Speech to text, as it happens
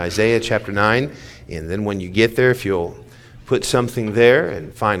Isaiah chapter 9, and then when you get there, if you'll put something there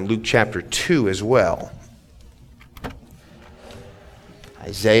and find Luke chapter 2 as well.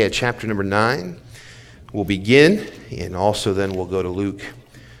 Isaiah chapter number 9. We'll begin, and also then we'll go to Luke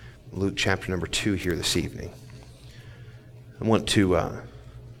chapter number 2 here this evening. I want to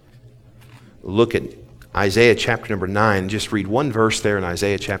look at Isaiah chapter number 9, just read one verse there in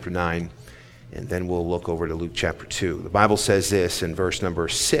Isaiah chapter 9, and then we'll look over to Luke chapter 2. The Bible says this in verse number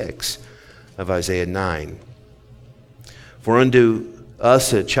 6 of Isaiah 9. For unto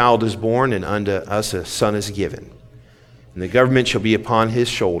us a child is born, and unto us a son is given. And the government shall be upon his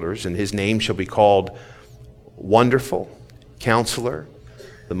shoulders, and his name shall be called Wonderful, Counselor,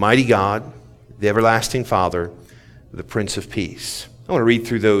 the Mighty God, the Everlasting Father, the Prince of Peace. I want to read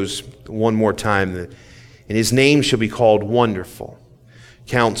through those one more time. And his name shall be called Wonderful,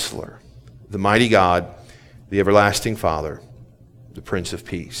 Counselor, the Mighty God, the Everlasting Father, the Prince of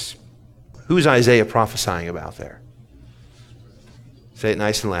Peace. Who's Isaiah prophesying about there? Say it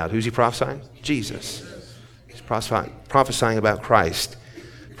nice and loud. Who's he prophesying? Jesus. He's prophesying about Christ.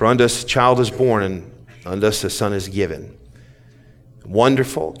 For unto us a child is born, and unto us a son is given.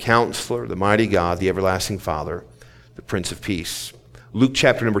 Wonderful, Counselor, the Mighty God, the Everlasting Father, the Prince of Peace. Luke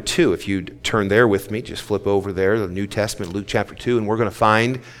chapter number 2, if you'd turn there with me, just flip over there, the New Testament, Luke chapter 2, and we're going to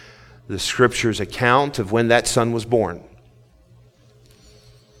find the Scripture's account of when that son was born.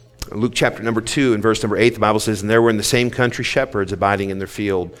 Luke chapter number 2 and verse number 8, the Bible says, And there were in the same country shepherds abiding in their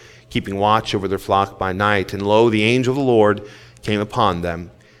field, keeping watch over their flock by night. And lo, the angel of the Lord came upon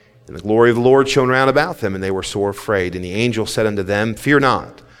them. And the glory of the Lord shone round about them, and they were sore afraid. And the angel said unto them, Fear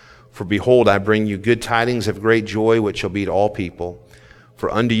not, for behold, I bring you good tidings of great joy, which shall be to all people. For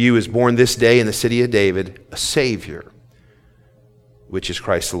unto you is born this day in the city of David a Savior, which is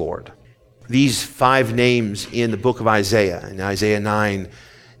Christ the Lord. These 5 names in the book of Isaiah, in Isaiah 9,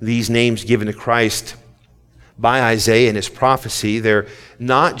 these names given to Christ by Isaiah in his prophecy, they're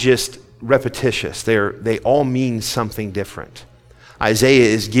not just repetitious. They all mean something different. Isaiah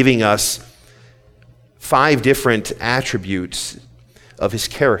is giving us 5 different attributes of his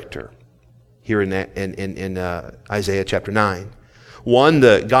character here in Isaiah chapter 9. One,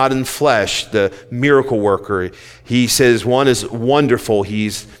 the God in flesh, the miracle worker. He says one is wonderful.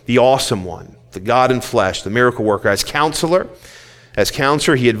 He's the awesome one, the God in flesh, the miracle worker. As counselor,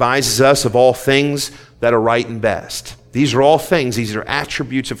 he advises us of all things that are right and best. These are all things. These are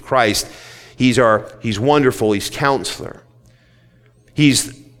attributes of Christ. He's wonderful. He's counselor.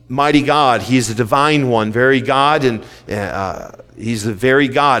 He's mighty God. He is the divine one, very God, and he's the very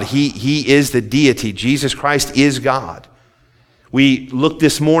God. He is the deity. Jesus Christ is God. We looked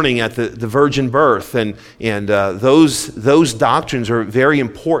this morning at the virgin birth, and those doctrines are very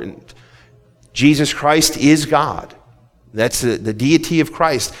important. Jesus Christ is God. That's the deity of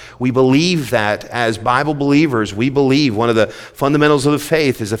Christ. We believe that as Bible believers. We believe one of the fundamentals of the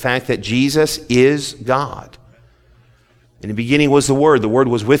faith is the fact that Jesus is God. In the beginning was the Word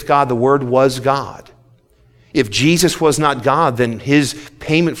was with God, the Word was God. If Jesus was not God, then his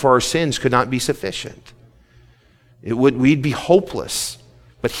payment for our sins could not be sufficient. We'd be hopeless,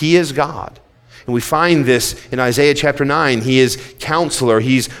 but he is God. And we find this in Isaiah chapter 9. He is counselor.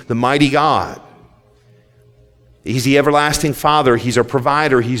 He's the mighty God. He's the everlasting Father. He's our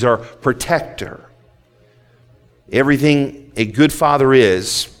provider. He's our protector. Everything a good father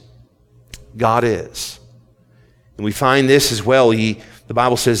is, God is. And we find this as well. The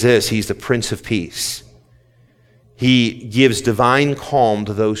Bible says this, he's the Prince of Peace. He gives divine calm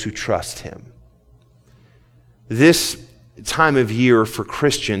to those who trust him. This time of year for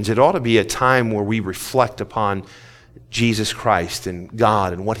Christians, it ought to be a time where we reflect upon Jesus Christ and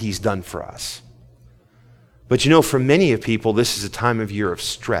God and what he's done for us. But for many of people, this is a time of year of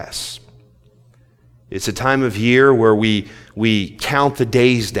stress. It's a time of year where we count the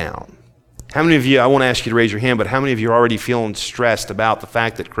days down. How many of you, I won't ask you to raise your hand, but how many of you are already feeling stressed about the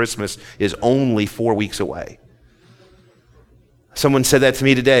fact that Christmas is only 4 weeks away? Someone said that to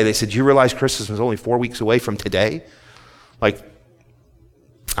me today. They said, do you realize Christmas was only 4 weeks away from today? Like,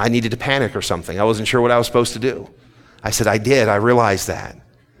 I needed to panic or something. I wasn't sure what I was supposed to do. I said, I did. I realized that.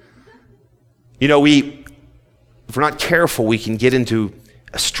 If we're not careful, we can get into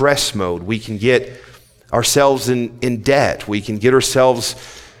a stress mode. We can get ourselves in debt. We can get ourselves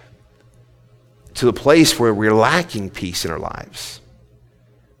to the place where we're lacking peace in our lives.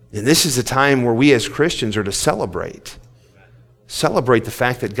 And this is a time where we as Christians are to celebrate the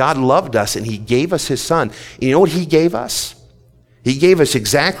fact that God loved us and he gave us his son. And you know what he gave us? He gave us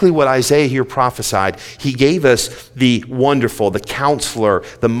exactly what Isaiah here prophesied. He gave us the wonderful, the counselor,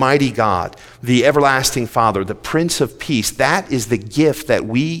 the mighty God, the everlasting Father, the Prince of Peace. That is the gift that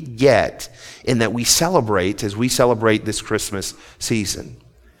we get and that we celebrate as we celebrate this Christmas season.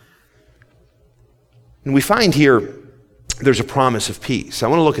 And we find here there's a promise of peace. I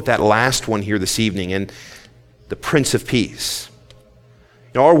want to look at that last one here this evening, and the Prince of Peace.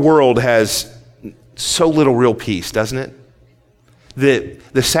 Our world has so little real peace, doesn't it?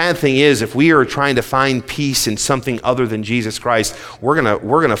 The sad thing is, if we are trying to find peace in something other than Jesus Christ, we're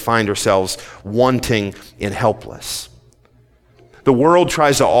gonna find ourselves wanting and helpless. The world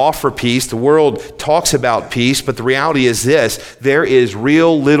tries to offer peace. The world talks about peace, but the reality is this: there is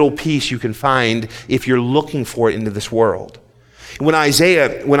real little peace you can find if you're looking for it into this world. When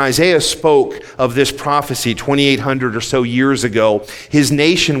Isaiah spoke of this prophecy 2,800 or so years ago, his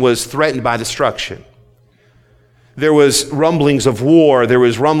nation was threatened by destruction. There was rumblings of war. There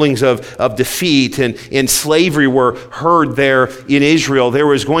was rumblings of defeat, and slavery were heard there in Israel. There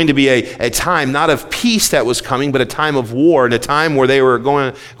was going to be a time, not of peace that was coming, but a time of war, and a time where they were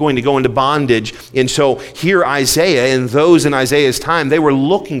going to go into bondage. And so here Isaiah and those in Isaiah's time, they were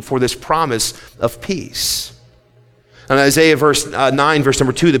looking for this promise of peace. In Isaiah 9, verse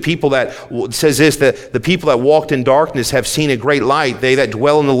number 2, the people that says this, that the people that walked in darkness have seen a great light. They that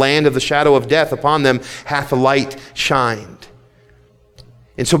dwell in the land of the shadow of death, upon them hath the light shined.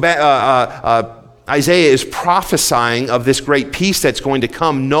 And so Isaiah is prophesying of this great peace that's going to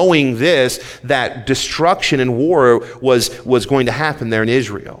come, knowing this, that destruction and war was going to happen there in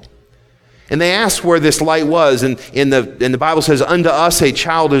Israel. And they asked where this light was, and the Bible says, unto us a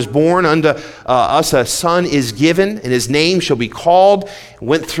child is born, unto us a son is given, and his name shall be called.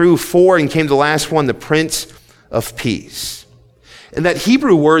 Went through 4 and came to the last one, the Prince of Peace. And that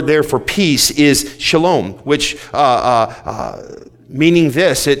Hebrew word there for peace is shalom, which meaning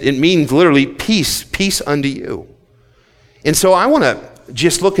this, it means literally peace, peace unto you. And so I want to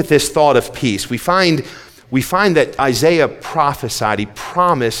just look at this thought of peace. We find that Isaiah prophesied, he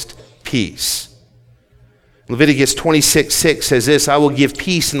promised peace. Leviticus 26:6 says this, I will give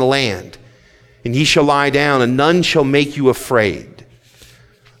peace in the land, and ye shall lie down, and none shall make you afraid.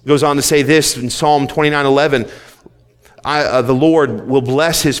 It goes on to say this in Psalm 29:11, the Lord will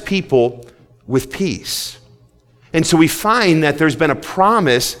bless his people with peace. And so we find that there's been a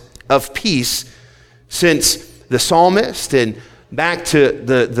promise of peace since the psalmist and back to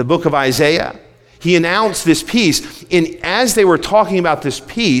the book of Isaiah. He announced this peace, and as they were talking about this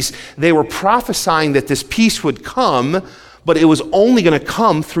peace, they were prophesying that this peace would come, but it was only going to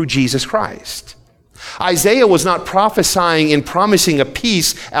come through Jesus Christ. Isaiah was not prophesying and promising a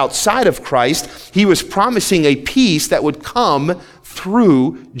peace outside of Christ. He was promising a peace that would come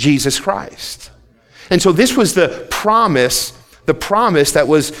through Jesus Christ. And so this was the promise that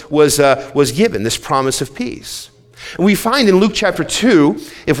was given, this promise of peace. And we find in Luke chapter 2,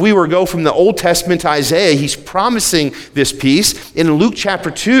 if we were to go from the Old Testament to Isaiah, he's promising this peace. In Luke chapter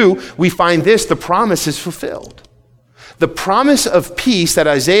 2, we find this, the promise is fulfilled. The promise of peace that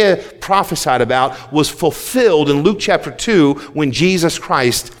Isaiah prophesied about was fulfilled in Luke chapter 2 when Jesus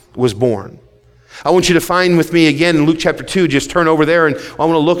Christ was born. I want you to find with me again in Luke chapter 2, just turn over there, and I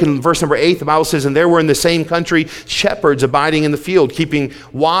want to look in verse number 8. The Bible says, and there were in the same country shepherds abiding in the field, keeping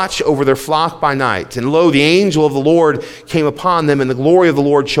watch over their flock by night. And lo, the angel of the Lord came upon them, and the glory of the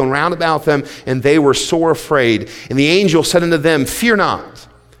Lord shone round about them, and they were sore afraid. And the angel said unto them, fear not,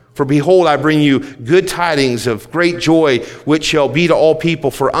 for behold, I bring you good tidings of great joy, which shall be to all people.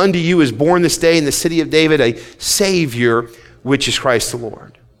 For unto you is born this day in the city of David a Savior, which is Christ the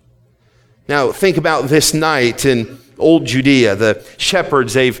Lord. Now, think about this night in old Judea. The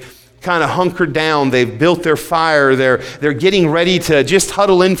shepherds, they've kind of hunkered down. They've built their fire. They're getting ready to just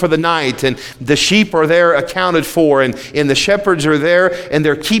huddle in for the night. And the sheep are there accounted for. And the shepherds are there, and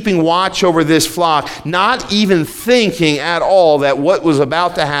they're keeping watch over this flock, not even thinking at all that what was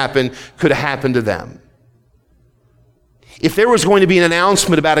about to happen could happen to them. If there was going to be an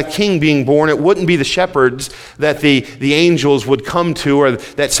announcement about a king being born, it wouldn't be the shepherds that the angels would come to, or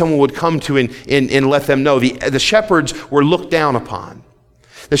that someone would come to and let them know. The shepherds were looked down upon.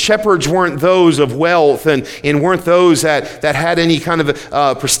 The shepherds weren't those of wealth and weren't those that had any kind of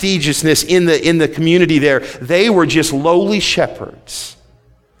prestigiousness in the community there. They were just lowly shepherds.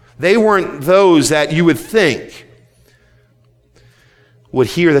 They weren't those that you would think would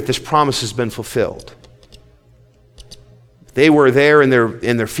hear that this promise has been fulfilled. They were there in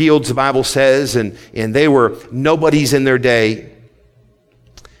their fields, the Bible says, and they were nobodies in their day.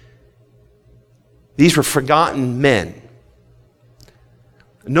 These were forgotten men.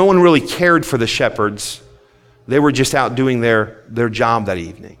 No one really cared for the shepherds. They were just out doing their job that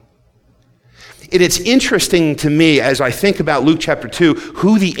evening. And it's interesting to me as I think about Luke chapter 2,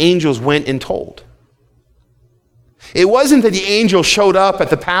 who the angels went and told. It wasn't that the angel showed up at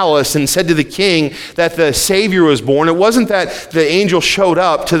the palace and said to the king that the Savior was born. It wasn't that the angel showed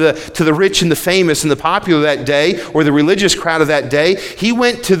up to the rich and the famous and the popular that day or the religious crowd of that day. He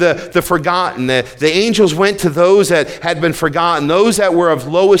went to the forgotten. The angels went to those that had been forgotten, those that were of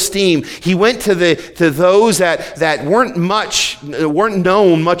low esteem. He went to those that weren't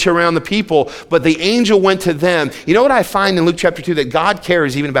known much around the people, but the angel went to them. You know what I find in Luke chapter 2? That God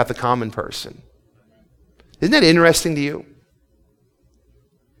cares even about the common person. Isn't that interesting to you?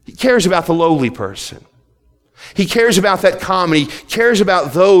 He cares about the lowly person. He cares about that common. He cares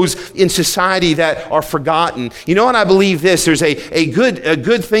about those in society that are forgotten. You know what? I believe this. There's a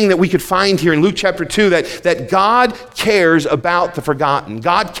good thing that we could find here in Luke chapter 2, that God cares about the forgotten.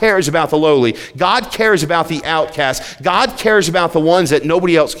 God cares about the lowly. God cares about the outcast. God cares about the ones that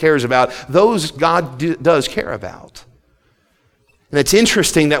nobody else cares about. Those God does care about. And it's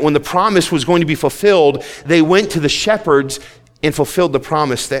interesting that when the promise was going to be fulfilled, they went to the shepherds and fulfilled the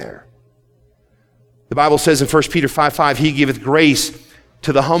promise there. The Bible says in 1 Peter 5:5, he giveth grace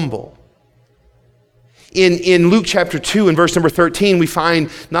to the humble. In Luke chapter 2 and verse number 13, we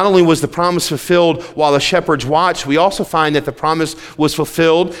find not only was the promise fulfilled while the shepherds watched, we also find that the promise was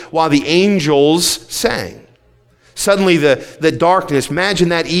fulfilled while the angels sang. Suddenly the darkness, imagine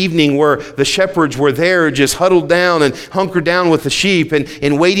that evening where the shepherds were there just huddled down and hunkered down with the sheep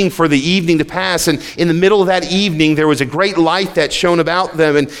and waiting for the evening to pass. And in the middle of that evening, there was a great light that shone about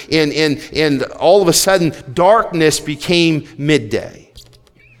them. And all of a sudden, darkness became midday.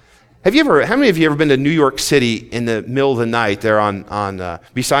 How many of you ever been to New York City in the middle of the night there on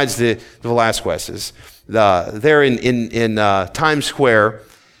besides the Velasquez's, there in Times Square?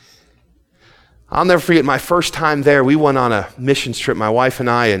 I'll never forget my first time there. We went on a mission trip, my wife and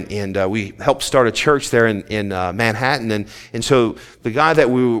I, and we helped start a church there in Manhattan. And so the guy that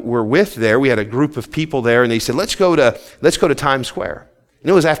we were with there, we had a group of people there, and they said, let's go to Times Square. And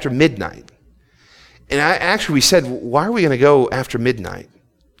it was after midnight. And we said, why are we going to go after midnight?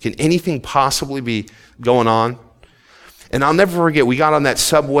 Can anything possibly be going on? And I'll never forget, we got on that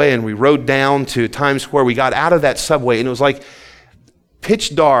subway and we rode down to Times Square. We got out of that subway, and it was like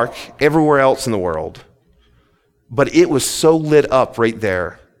pitch dark everywhere else in the world, but it was so lit up right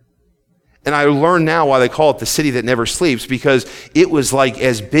there. And I learned now why they call it the city that never sleeps, because it was like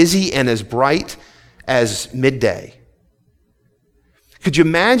as busy and as bright as midday. Could you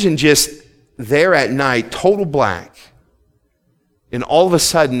imagine just there at night, total black, and all of a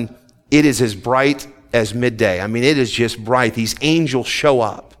sudden it is as bright as midday? I mean, it is just bright. These angels show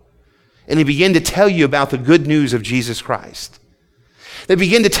up and they begin to tell you about the good news of Jesus Christ. They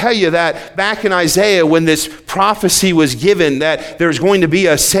begin to tell you that back in Isaiah, when this prophecy was given, that there's going to be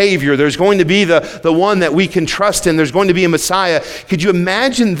a Savior, there's going to be the one that we can trust in, there's going to be a Messiah. Could you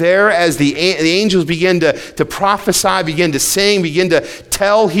imagine there as the angels begin to prophesy, begin to sing, begin to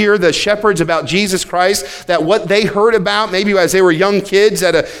tell here the shepherds about Jesus Christ, that what they heard about, maybe as they were young kids,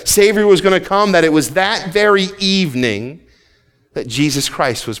 that a Savior was going to come, that it was that very evening that Jesus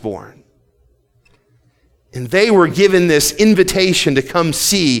Christ was born. And they were given this invitation to come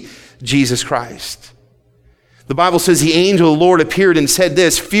see Jesus Christ. The Bible says the angel of the Lord appeared and said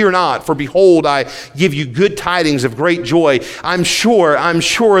this, "Fear not, for behold, I give you good tidings of great joy." I'm sure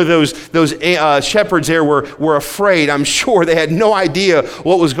those shepherds there were afraid. I'm sure they had no idea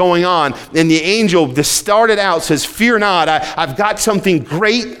what was going on. And the angel just started out, says, "Fear not, I've got something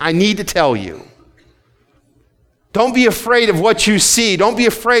great I need to tell you." Don't be afraid of what you see. Don't be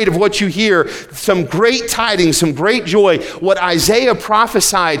afraid of what you hear. Some great tidings, some great joy. What Isaiah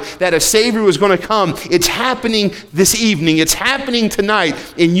prophesied, that a Savior was going to come, it's happening this evening. It's happening tonight.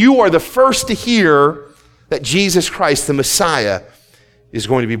 And you are the first to hear that Jesus Christ, the Messiah, is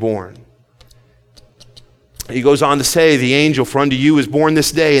going to be born. He goes on to say, the angel, "For unto you is born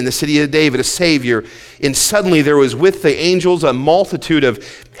this day in the city of David a Savior. And suddenly there was with the angels a multitude of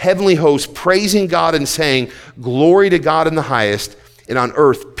heavenly hosts praising God and saying, Glory to God in the highest, and on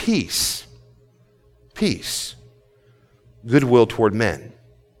earth peace, peace, goodwill toward men."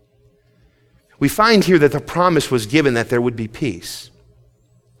 We find here that the promise was given that there would be peace.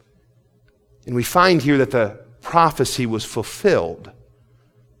 And we find here that the prophecy was fulfilled.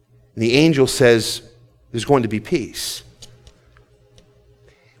 And the angel says, there's going to be peace.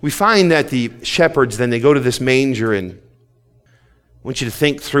 We find that the shepherds, then they go to this manger, and I want you to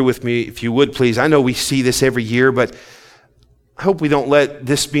think through with me, if you would please. I know we see this every year, but I hope we don't let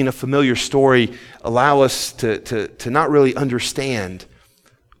this being a familiar story allow us to not really understand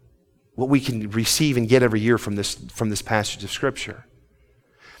what we can receive and get every year from this passage of Scripture.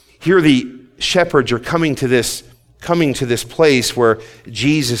 Here the shepherds are coming to this place where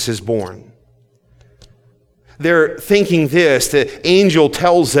Jesus is born. They're thinking this, the angel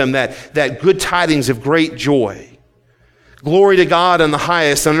tells them that good tidings of great joy. Glory to God on the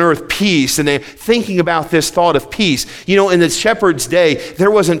highest, on earth peace. And they're thinking about this thought of peace. You know, in the shepherds' day,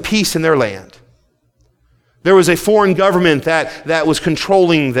 there wasn't peace in their land. There was a foreign government that was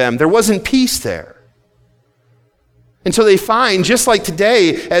controlling them. There wasn't peace there. And so they find, just like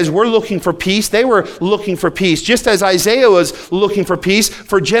today, as we're looking for peace, they were looking for peace. Just as Isaiah was looking for peace,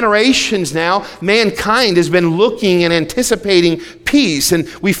 for generations now, mankind has been looking and anticipating peace.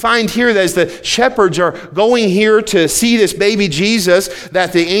 And we find here that as the shepherds are going here to see this baby Jesus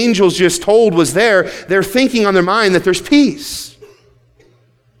that the angels just told was there, they're thinking on their mind that there's peace.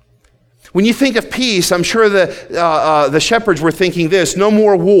 When you think of peace, I'm sure the shepherds were thinking this: no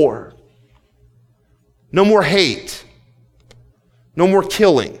more war, no more hate, no more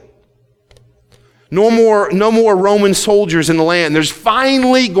killing, no more Roman soldiers in the land. There's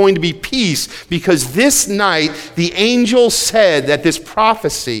finally going to be peace, because this night the angel said that this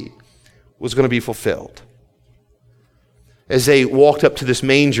prophecy was going to be fulfilled. As they walked up to this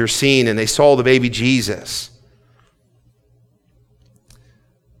manger scene and they saw the baby Jesus,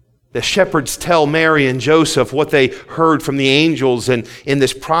 the shepherds tell Mary and Joseph what they heard from the angels and in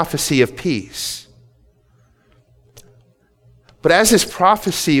this prophecy of peace. But as this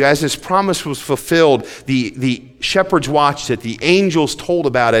prophecy, as this promise was fulfilled, the shepherds watched it, the angels told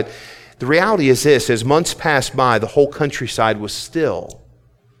about it. The reality is this: as months passed by, the whole countryside was still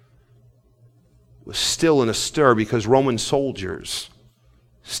in a stir, because Roman soldiers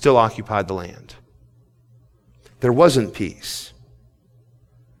still occupied the land. There wasn't peace.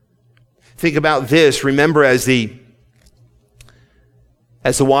 Think about this. Remember, as the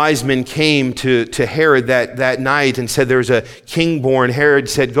wise men came to Herod that night and said, there's a king born, Herod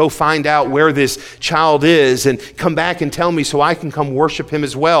said, go find out where this child is and come back and tell me so I can come worship him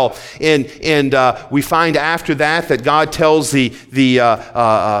as well. And we find after that God tells the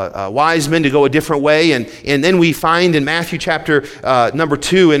wise men to go a different way. And then we find in Matthew chapter number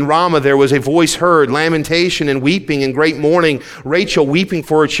 2, in Ramah there was a voice heard, lamentation and weeping and great mourning, Rachel weeping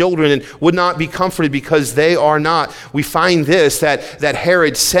for her children and would not be comforted because they are not. We find this, that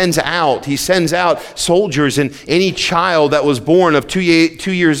Herod sends out soldiers, and any child that was born of 2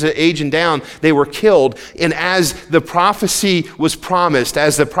 years of age and down, they were killed. And as the prophecy was promised,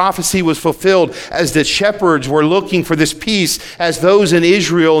 as the prophecy was fulfilled, as the shepherds were looking for this peace, as those in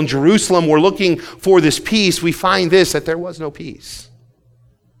Israel and Jerusalem were looking for this peace, we find this, that there was no peace.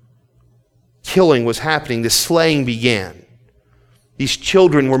 Killing was happening. The slaying began. These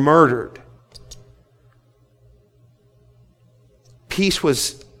children were murdered. Peace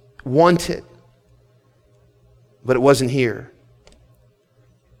was wanted, but it wasn't here.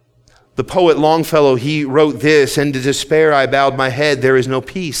 The poet Longfellow, he wrote this: "In despair I bowed my head, there is no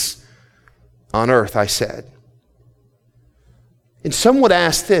peace on earth," I said. And some would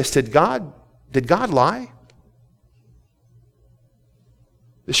ask this: did God lie?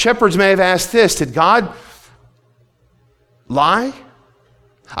 The shepherds may have asked this: did God lie?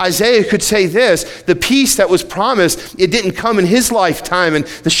 Isaiah could say this: the peace that was promised, it didn't come in his lifetime. And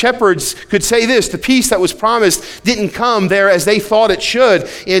the shepherds could say this: the peace that was promised didn't come there as they thought it should.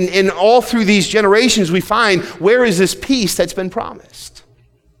 And all through these generations we find, where is this peace that's been promised?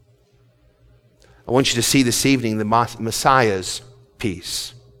 I want you to see this evening the Messiah's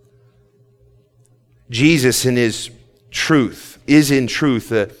peace. Jesus in his truth is in truth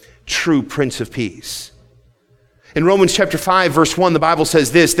the true Prince of Peace. In Romans chapter 5, verse 1, the Bible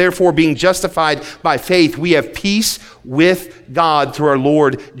says this: "Therefore, being justified by faith, we have peace with God through our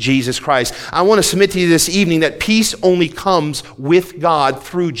Lord Jesus Christ." I want to submit to you this evening that peace only comes with God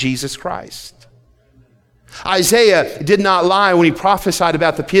through Jesus Christ. Isaiah did not lie when he prophesied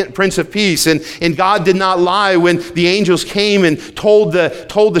about the Prince of Peace, and God did not lie when the angels came and told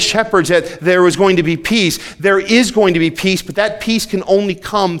the shepherds that there was going to be peace. There is going to be peace, but that peace can only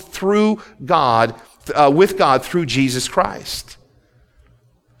come through God, with God through Jesus Christ.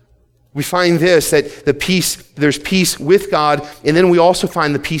 We find this, that there's peace with God, and then we also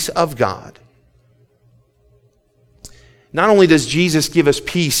find the peace of God. Not only does Jesus give us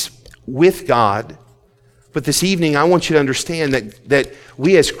peace with God, but this evening I want you to understand that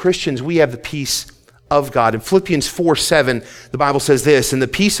we as Christians, we have the peace of God. In Philippians 4:7, the Bible says this: "And the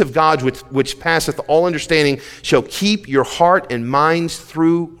peace of God which passeth all understanding shall keep your heart and minds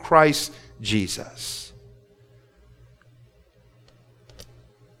through Christ Jesus."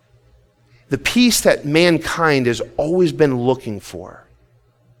 The peace that mankind has always been looking for.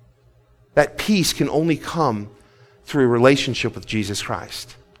 That peace can only come through a relationship with Jesus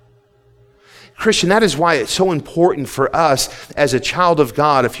Christ. Christian, that is why it's so important for us as a child of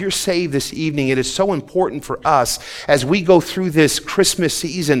God. If you're saved this evening, it is so important for us as we go through this Christmas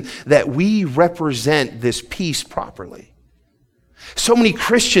season that we represent this peace properly. So many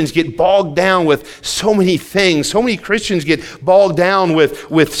Christians get bogged down with so many things. So many Christians get bogged down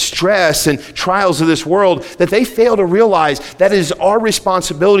with stress and trials of this world that they fail to realize that it is our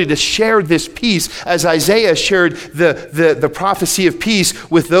responsibility to share this peace as Isaiah shared the prophecy of peace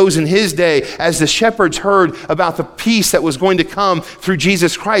with those in his day, as the shepherds heard about the peace that was going to come through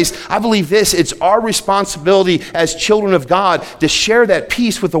Jesus Christ. I believe this, it's our responsibility as children of God to share that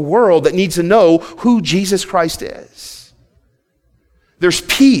peace with a world that needs to know who Jesus Christ is. There's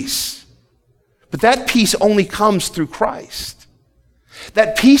peace, but that peace only comes through Christ.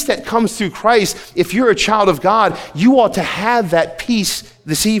 That peace that comes through Christ, if you're a child of God, you ought to have that peace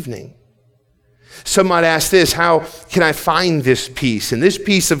this evening. Some might ask this, how can I find this peace? And this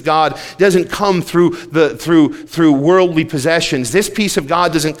peace of God doesn't come through worldly possessions. This peace of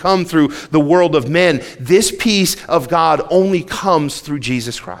God doesn't come through the world of men. This peace of God only comes through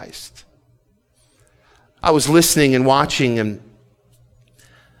Jesus Christ. I was listening and watching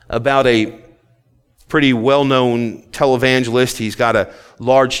about a pretty well-known televangelist. He's got a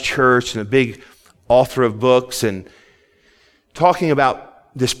large church and a big author of books, and talking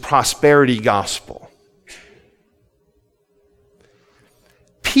about this prosperity gospel.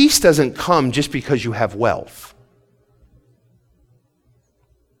 Peace doesn't come just because you have wealth.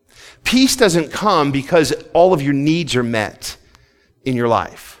 Peace doesn't come because all of your needs are met in your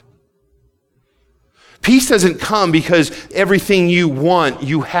life. Peace doesn't come because everything you want,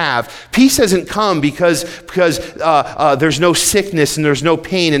 you have. Peace doesn't come because there's no sickness and there's no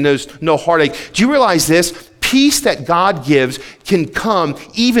pain and there's no heartache. Do you realize this? Peace that God gives can come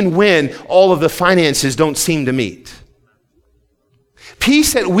even when all of the finances don't seem to meet.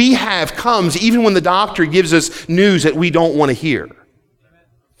 Peace that we have comes even when the doctor gives us news that we don't want to hear.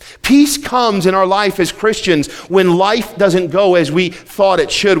 Peace comes in our life as Christians when life doesn't go as we thought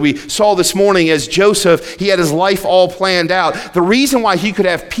it should. We saw this morning as Joseph, he had his life all planned out. The reason why he could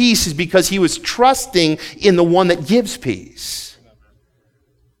have peace is because he was trusting in the one that gives peace.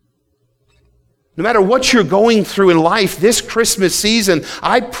 No matter what you're going through in life this Christmas season,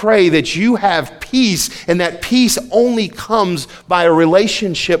 I pray that you have peace, and that peace only comes by a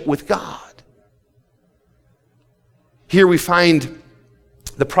relationship with God. Here we find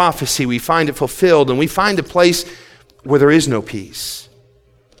the prophecy, we find it fulfilled, and we find a place where there is no peace.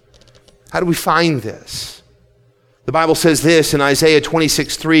 How do we find this? The Bible says this in Isaiah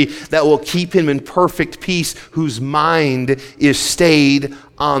 26:3, that will keep him in perfect peace, whose mind is stayed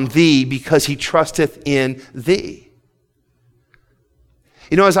on thee, because he trusteth in thee.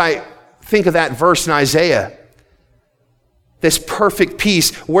 You know, as I think of that verse in Isaiah, this perfect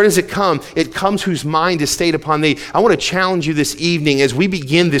peace, where does it come? It comes whose mind is stayed upon thee. I want to challenge you this evening as we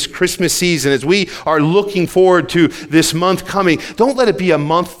begin this Christmas season, as we are looking forward to this month coming. Don't let it be a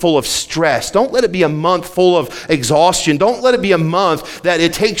month full of stress. Don't let it be a month full of exhaustion. Don't let it be a month that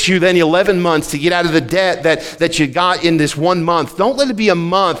it takes you then 11 months to get out of the debt that you got in this 1 month. Don't let it be a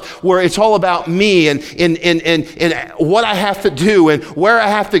month where it's all about me and what I have to do and where I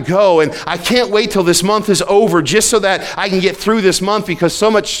have to go. And I can't wait till this month is over just so that I can get through this month because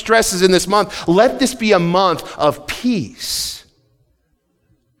so much stress is in this month. Let this be a month of peace.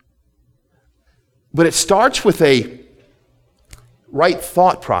 But it starts with a right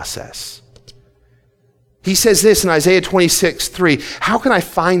thought process. He says this in Isaiah 26:3, how can I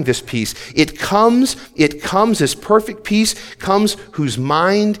find this peace? It comes, this perfect peace comes whose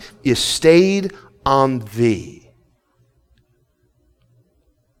mind is stayed on thee.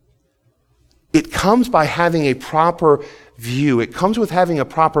 It comes by having a proper view. It comes with having a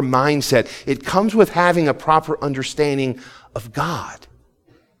proper mindset. It comes with having a proper understanding of God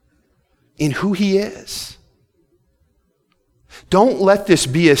in who He is. Don't let this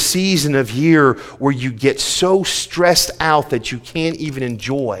be a season of year where you get so stressed out that you can't even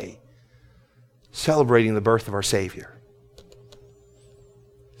enjoy celebrating the birth of our Savior.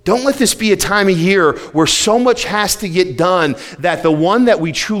 Don't let this be a time of year where so much has to get done that the one that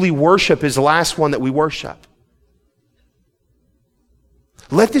we truly worship is the last one that we worship.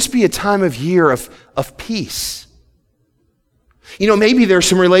 Let this be a time of year of peace. Maybe there's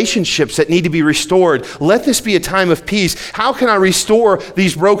some relationships that need to be restored. Let this be a time of peace. How can I restore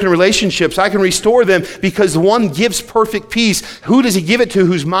these broken relationships? I can restore them because the one gives perfect peace. Who does he give it to?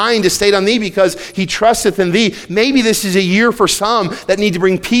 Whose mind is stayed on thee because he trusteth in thee. Maybe this is a year for some that need to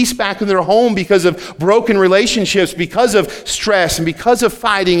bring peace back in their home because of broken relationships, because of stress, and because of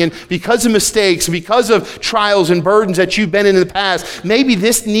fighting, and because of mistakes, and because of trials and burdens that you've been in the past. Maybe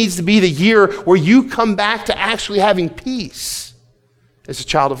this needs to be the year where you come back to actually having peace as a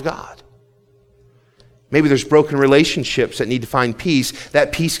child of God. Maybe there's broken relationships that need to find peace.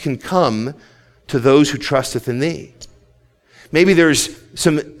 That peace can come to those who trusteth in thee. Maybe there's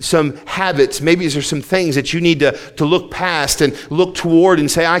some habits, maybe there's some things that you need to look past and look toward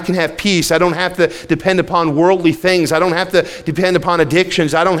and say, I can have peace. I don't have to depend upon worldly things. I don't have to depend upon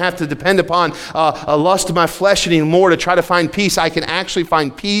addictions. I don't have to depend upon a lust of my flesh anymore to try to find peace. I can actually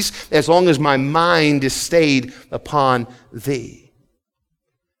find peace as long as my mind is stayed upon thee.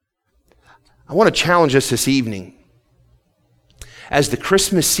 I want to challenge us this evening. As the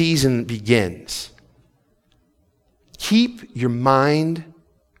Christmas season begins, keep your mind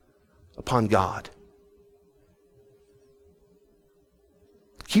upon God.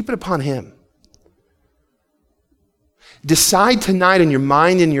 Keep it upon Him. Decide tonight in your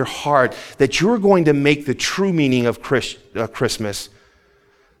mind and your heart that you're going to make the true meaning of Christmas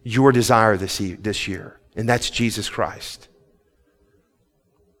your desire this year, and that's Jesus Christ.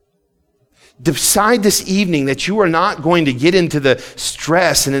 Decide this evening that you are not going to get into the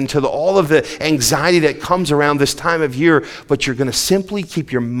stress and into all of the anxiety that comes around this time of year, but you're going to simply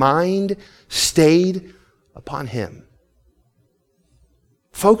keep your mind stayed upon Him.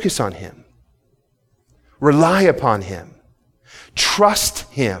 Focus on Him. Rely upon Him.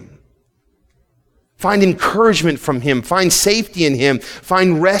 Trust Him. Find encouragement from Him. Find safety in Him.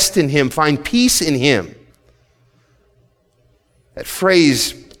 Find rest in Him. Find peace in Him. That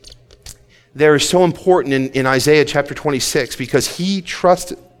phrase there is so important in Isaiah chapter 26 because He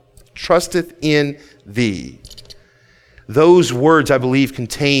trusteth in thee. Those words, I believe,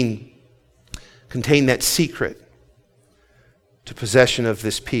 contain that secret to possession of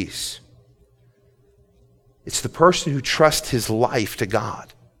this peace. It's the person who trusts his life to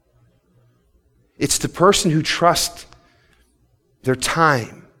God. It's the person who trusts their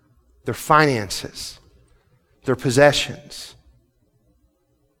time, their finances, their possessions.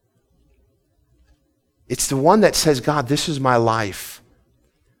 It's the one that says, God, this is my life,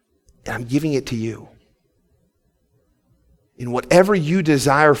 and I'm giving it to you. In whatever you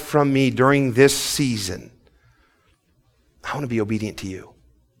desire from me during this season, I want to be obedient to you.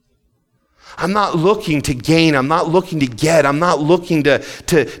 I'm not looking to gain. I'm not looking to get. I'm not looking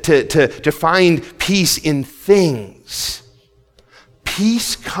to find peace in things.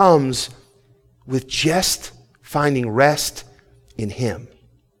 Peace comes with just finding rest in Him.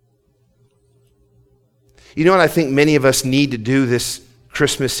 You know what I think many of us need to do this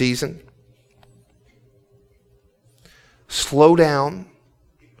Christmas season? Slow down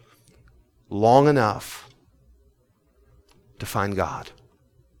long enough to find God.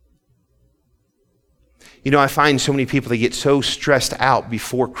 You know, I find so many people, they get so stressed out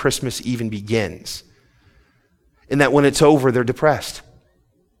before Christmas even begins, and that when it's over, they're depressed.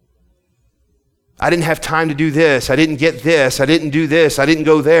 I didn't have time to do this. I didn't get this. I didn't do this. I didn't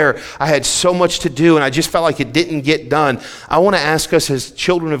go there. I had so much to do, and I just felt like it didn't get done. I want to ask us as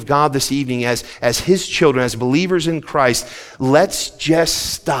children of God this evening, as His children, as believers in Christ, let's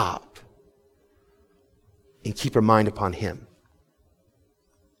just stop and keep our mind upon Him.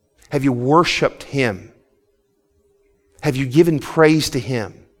 Have you worshiped Him? Have you given praise to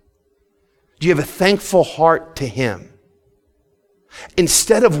Him? Do you have a thankful heart to Him?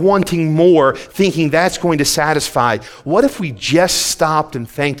 Instead of wanting more, thinking that's going to satisfy, what if we just stopped and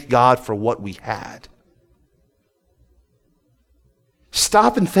thanked God for what we had?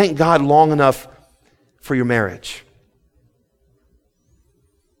 Stop and thank God long enough for your marriage.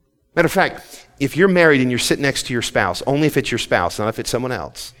 Matter of fact, if you're married and you're sitting next to your spouse, only if it's your spouse, not if it's someone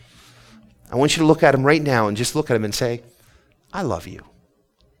else, I want you to look at him right now and just look at him and say, I love you.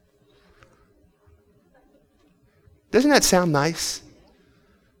 Doesn't that sound nice?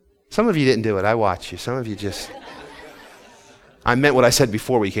 Some of you didn't do it. I watch you. Some of you just... I meant what I said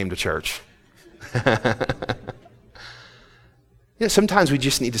before we came to church. Sometimes we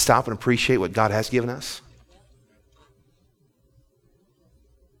just need to stop and appreciate what God has given us.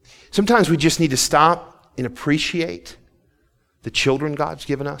 Sometimes we just need to stop and appreciate the children God's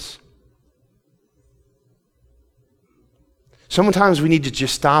given us. Sometimes we need to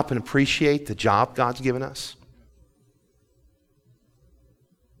just stop and appreciate the job God's given us.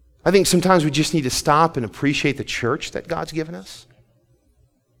 I think sometimes we just need to stop and appreciate the church that God's given us.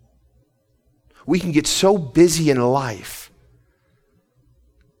 We can get so busy in life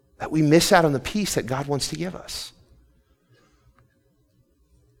that we miss out on the peace that God wants to give us.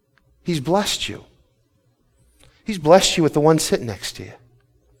 He's blessed you. He's blessed you with the one sitting next to you.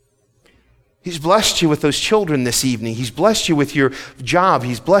 He's blessed you with those children this evening. He's blessed you with your job.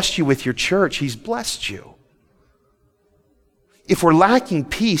 He's blessed you with your church. He's blessed you. If we're lacking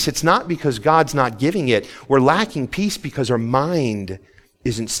peace, it's not because God's not giving it. We're lacking peace because our mind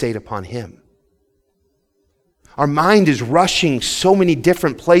isn't stayed upon Him. Our mind is rushing so many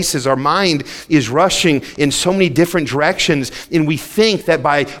different places. Our mind is rushing in so many different directions. And we think that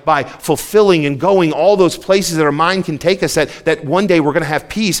by fulfilling and going all those places that our mind can take us, that one day we're going to have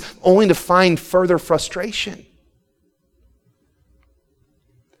peace, only to find further frustration.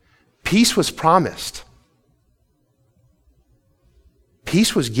 Peace was promised.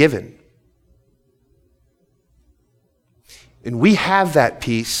 Peace was given. And we have that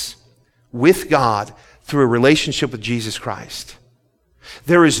peace with God through a relationship with Jesus Christ.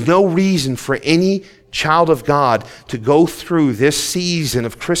 There is no reason for any child of God to go through this season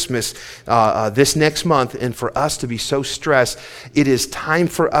of Christmas this next month and for us to be so stressed. It is time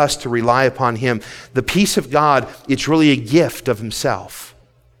for us to rely upon Him. The peace of God, it's really a gift of Himself.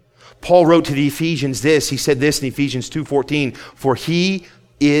 Paul wrote to the Ephesians this. He said this in Ephesians 2:14, "For He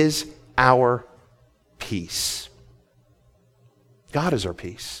is our peace." God is our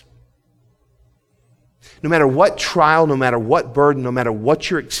peace. No matter what trial, no matter what burden, no matter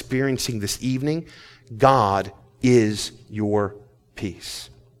what you're experiencing this evening, God is your peace.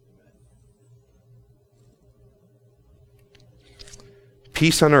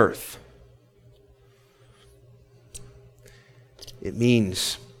 Peace on earth. It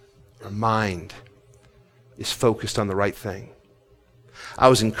means our mind is focused on the right thing. I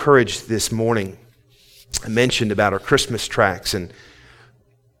was encouraged this morning. I mentioned about our Christmas tracts and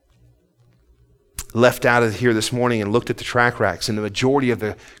left out of here this morning and looked at the tract racks, and the majority of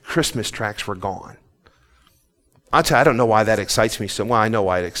the Christmas tracts were gone. I'll tell you, I don't know why that excites me so much. Well, I know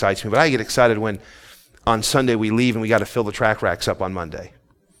why it excites me, but I get excited when on Sunday we leave and we got to fill the tract racks up on Monday.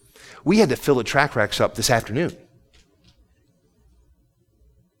 We had to fill the tract racks up this afternoon.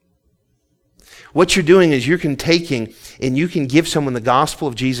 What you're doing is you can taking and you can give someone the gospel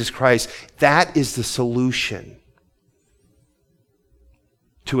of Jesus Christ. That is the solution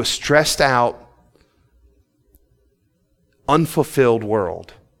to a stressed out, unfulfilled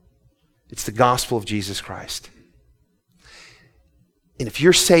world. It's the gospel of Jesus Christ. And if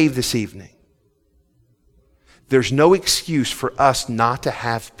you're saved this evening, there's no excuse for us not to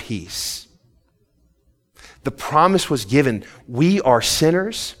have peace. The promise was given. We are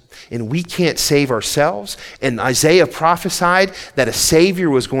sinners and we can't save ourselves. And Isaiah prophesied that a Savior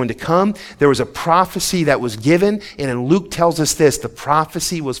was going to come. There was a prophecy that was given, and then Luke tells us this, the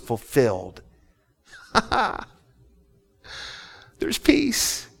prophecy was fulfilled. There's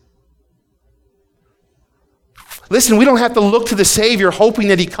peace. Listen, we don't have to look to the Savior hoping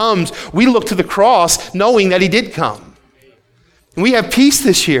that He comes. We look to the cross knowing that He did come. And we have peace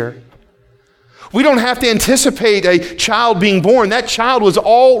this year. We don't have to anticipate a child being born. That child was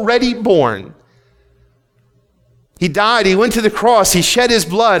already born. He died. He went to the cross. He shed His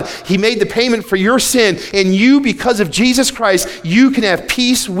blood. He made the payment for your sin. And you, because of Jesus Christ, you can have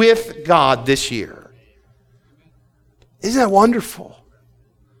peace with God this year. Isn't that wonderful?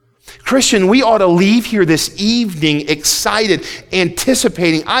 Christian, we ought to leave here this evening excited,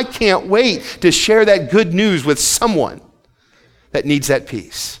 anticipating. I can't wait to share that good news with someone that needs that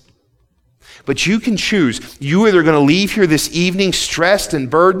peace. But you can choose. You're either going to leave here this evening stressed and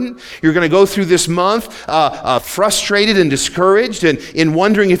burdened. You're going to go through this month frustrated and discouraged and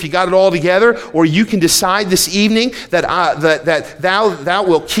wondering if you got it all together. Or you can decide this evening that thou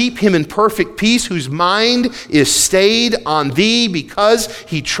wilt keep him in perfect peace, whose mind is stayed on thee because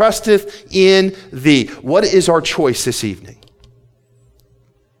he trusteth in thee. What is our choice this evening?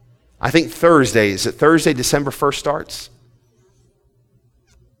 I think Thursday. Is it Thursday, December 1st starts?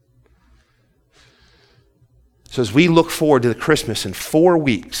 So as we look forward to the Christmas in 4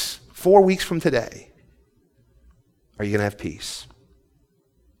 weeks from today, are you going to have peace?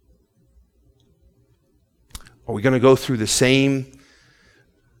 Are we going to go through the same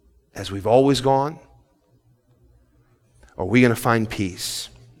as we've always gone? Or are we going to find peace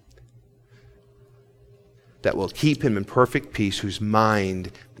that will keep him in perfect peace, whose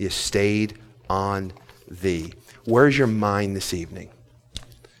mind is stayed on thee? Where's your mind this evening?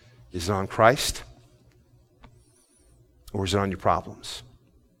 Is it on Christ? Or is it on your problems?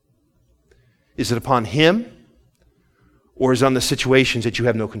 Is it upon him? or is on the situations that you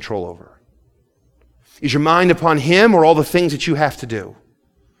have no control over? Is your mind upon Him or all the things that you have to do?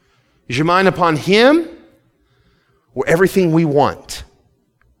 Is your mind upon Him or everything we want?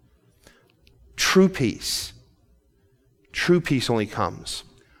 True peace only comes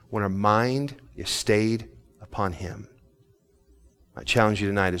when our mind is stayed upon Him. My challenge you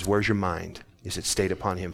tonight is, where's your mind? Is it stayed upon Him?